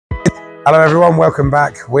Hello everyone, welcome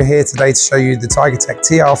back. We're here today to show you the Tigertec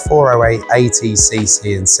TR408 ADTC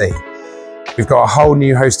CNC. We've got a whole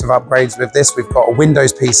new host of upgrades with this. We've got a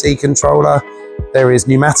Windows PC controller. There is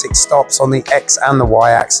pneumatic stops on the X and the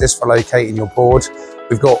Y axis for locating your board.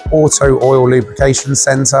 We've got auto oil lubrication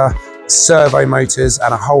center, servo motors,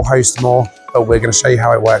 and a whole host more, but we're going to show you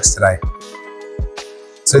how it works today.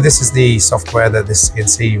 So this is the software that this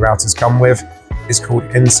CNC routers come with. It's called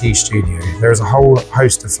NC Studio. There's a whole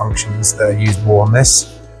host of functions that are usable on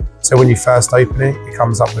this. So when you first open it, it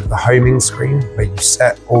comes up with the homing screen where you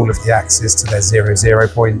set all of the axes to their 0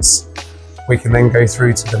 points. We can then go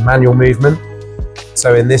through to the manual movement.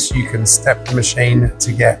 So in this, you can step the machine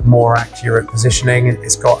to get more accurate positioning.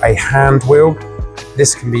 It's got a hand wheel.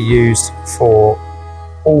 This can be used for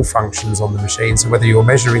all functions on the machine. So whether you're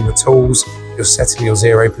measuring the tools, you're setting your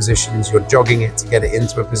 0 positions, you're jogging it to get it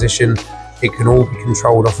into a position, it can all be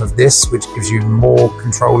controlled off of this, which gives you more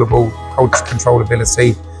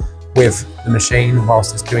controllability with the machine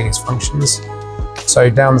whilst it's doing its functions. So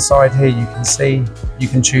down the side here, you can see, you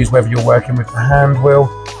can choose whether you're working with the hand wheel,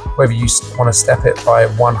 whether you want to step it by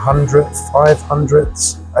 1/100th,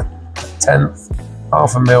 5/100ths, a tenth,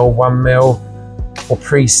 half a mil, 1 mil, or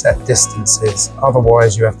preset distances.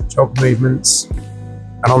 Otherwise, you have the jog movements.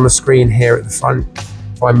 And on the screen here at the front,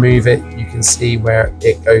 if I move it, you can see where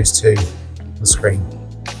it goes to the screen.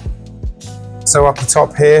 So up the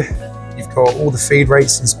top here, you've got all the feed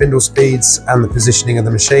rates and spindle speeds and the positioning of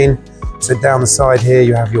the machine. So down the side here,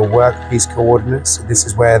 you have your workpiece coordinates. So this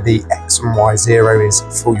is where the X and Y 0 is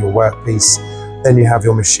for your workpiece. Then you have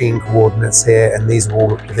your machine coordinates here, and these are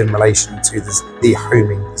all within relation to the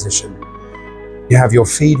homing position. You have your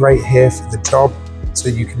feed rate here for the job, so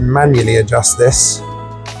you can manually adjust this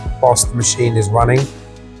whilst the machine is running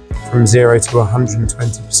from 0 to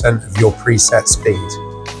 120% of your preset speed.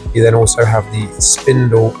 You then also have the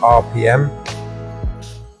spindle RPM,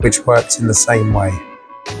 which works in the same way.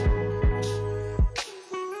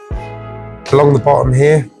 Along the bottom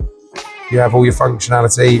here, you have all your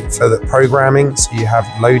functionality for the programming. So you have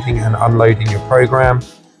loading and unloading your program,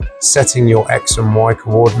 setting your X and Y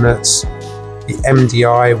coordinates, the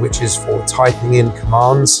MDI, which is for typing in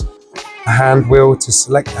commands, a hand wheel to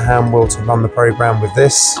select the hand wheel to run the program with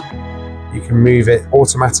this. You can move it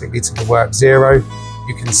automatically to the work 0.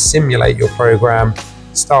 You can simulate your program,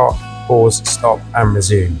 start, pause, stop, and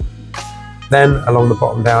resume. Then along the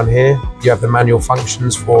bottom down here, you have the manual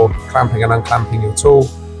functions for clamping and unclamping your tool,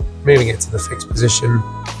 moving it to the fixed position,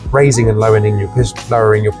 raising and lowering your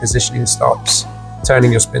positioning stops,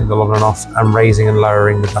 turning your spindle on and off, and raising and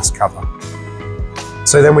lowering the dust cover.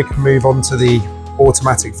 So then we can move on to the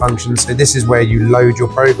automatic function. So this is where you load your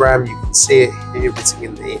program. You can see it here written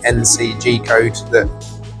in the NCG code that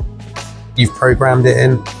you've programmed it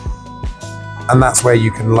in, and that's where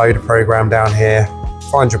you can load a program down here,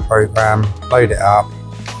 find your program, load it up,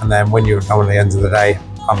 and then when you're done at the end of the day,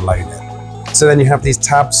 unload it. So then you have these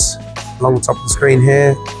tabs along the top of the screen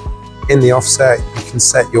here. In the offset, you can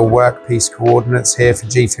set your workpiece coordinates here for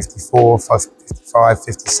G54, 55,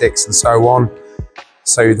 56, and so on.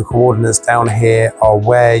 So the coordinates down here are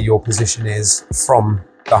where your position is from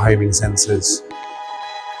the homing sensors.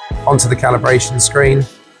 Onto the calibration screen,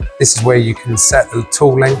 this is where you can set the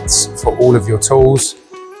tool lengths for all of your tools.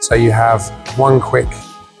 So you have one-click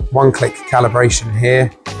calibration here.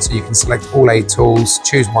 So you can select all 8 tools,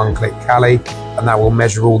 choose one-click cali, and that will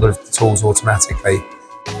measure all of the tools automatically.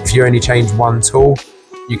 If you only change one tool,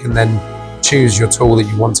 you can then choose your tool that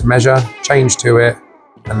you want to measure, change to it,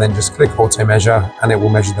 and then just click auto measure, and it will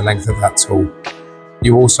measure the length of that tool.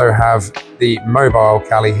 You also have the mobile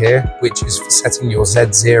cali here, which is for setting your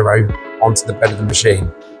Z0 onto the bed of the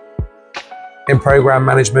machine. In program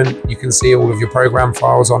management, you can see all of your program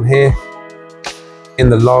files on here. In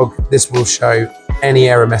the log, this will show any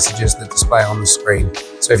error messages that display on the screen.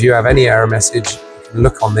 So if you have any error message, you can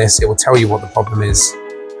look on this, it will tell you what the problem is,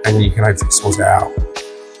 and you can hopefully sort it out.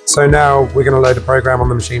 So now we're going to load a program on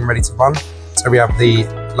the machine ready to run. So we have the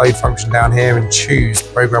load function down here and choose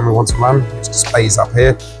the program we want to run, which displays up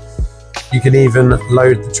here. You can even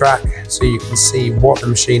load the track so you can see what the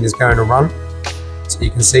machine is going to run. So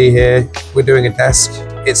you can see here, we're doing a desk.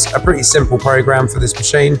 It's a pretty simple program for this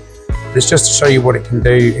machine, but it's just to show you what it can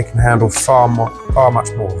do. It can handle far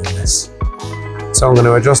much more than this. So I'm going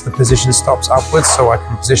to adjust the position stops upwards so I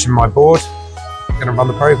can position my board. I'm going to run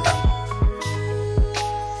the program.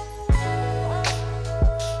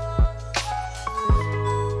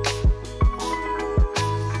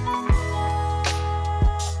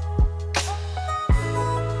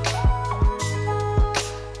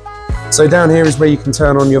 So down here is where you can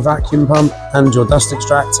turn on your vacuum pump and your dust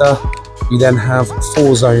extractor. You then have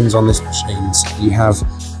 4 zones on this machine. So you have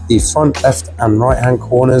the front, left and right hand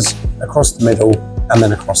corners, across the middle and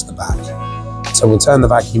then across the back. So we'll turn the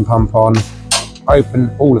vacuum pump on,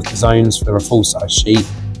 open all of the zones for a full size sheet,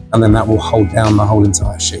 and then that will hold down the whole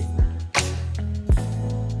entire sheet.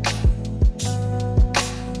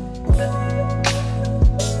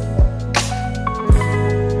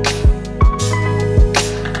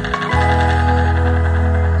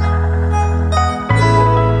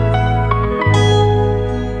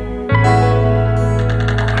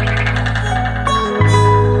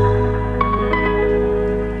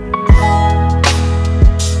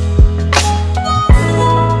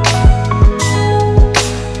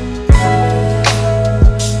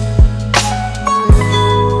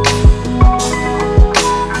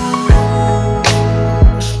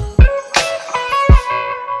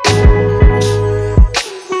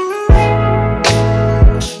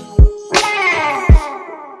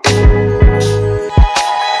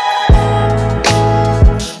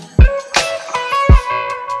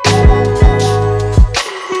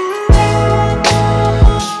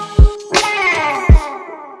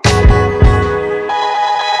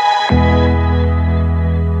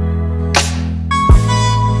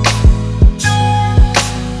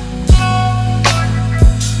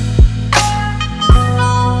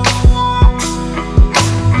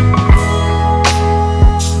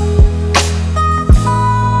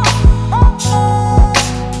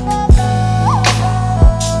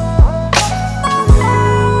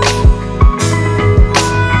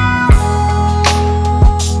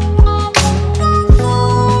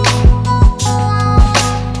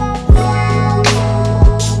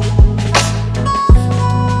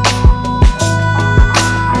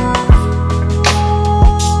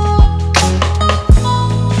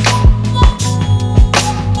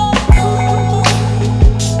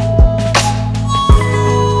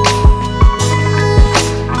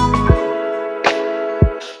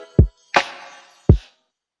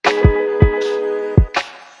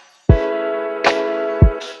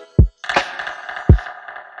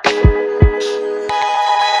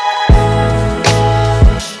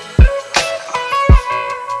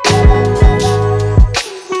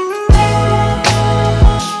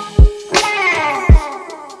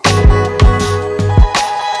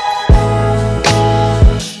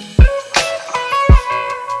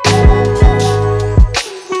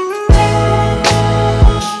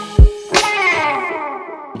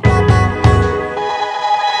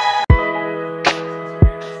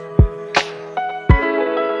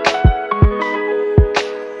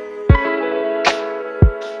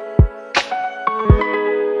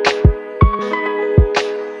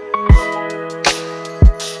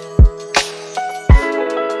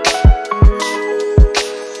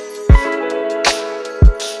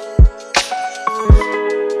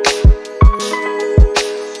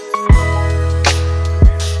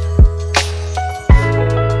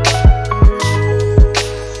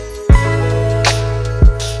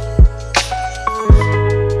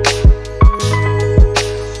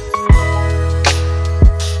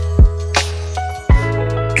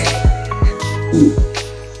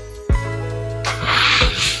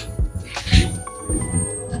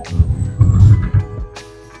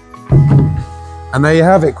 And there you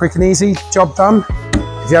have it, quick and easy, job done.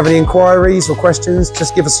 If you have any inquiries or questions,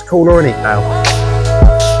 just give us a call or an email.